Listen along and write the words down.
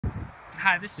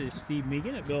Hi, this is Steve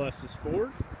Megan at Bill Estes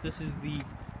Ford. This is the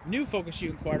new Focus you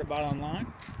inquired about online.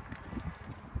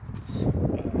 It's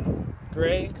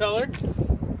gray in color.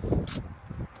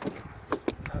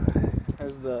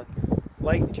 Has the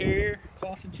light interior,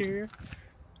 cloth interior.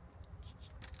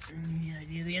 Give you an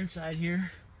idea of the inside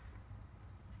here.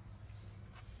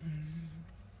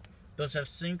 Does have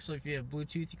sync, so if you have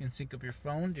Bluetooth, you can sync up your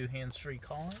phone, do hands-free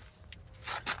calling.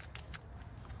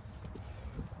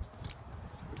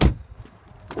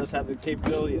 Does have the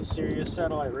capability of Sirius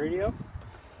satellite radio.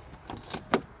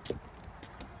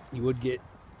 You would get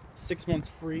 6 months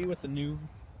free with the new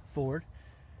Ford.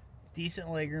 Decent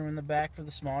legroom in the back for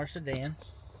the smaller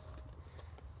sedans.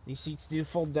 These seats do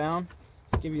fold down,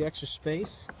 give you extra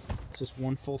space. It's just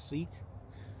one full seat.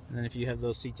 And then if you have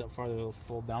those seats up farther, they'll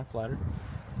fold down flatter.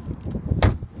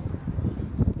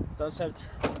 Does have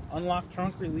unlock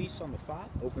trunk release on the fob.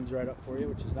 Opens right up for you,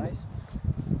 which is nice.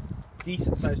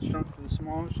 Decent sized trunk for the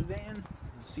smaller sedan.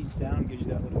 The seats down gives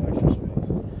you that little extra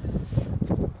space.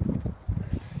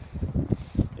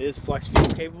 It is flex fuel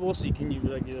capable, so you can use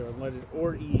either unleaded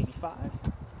or E85.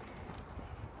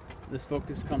 This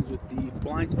Focus comes with the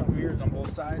blind spot mirrors on both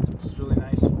sides, which is really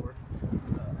nice for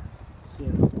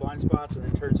seeing those blind spots, and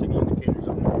then turn signal indicators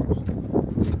on the mirrors.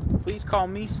 Please call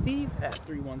me, Steve, at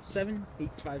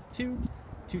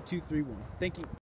 317-852-2231. Thank you.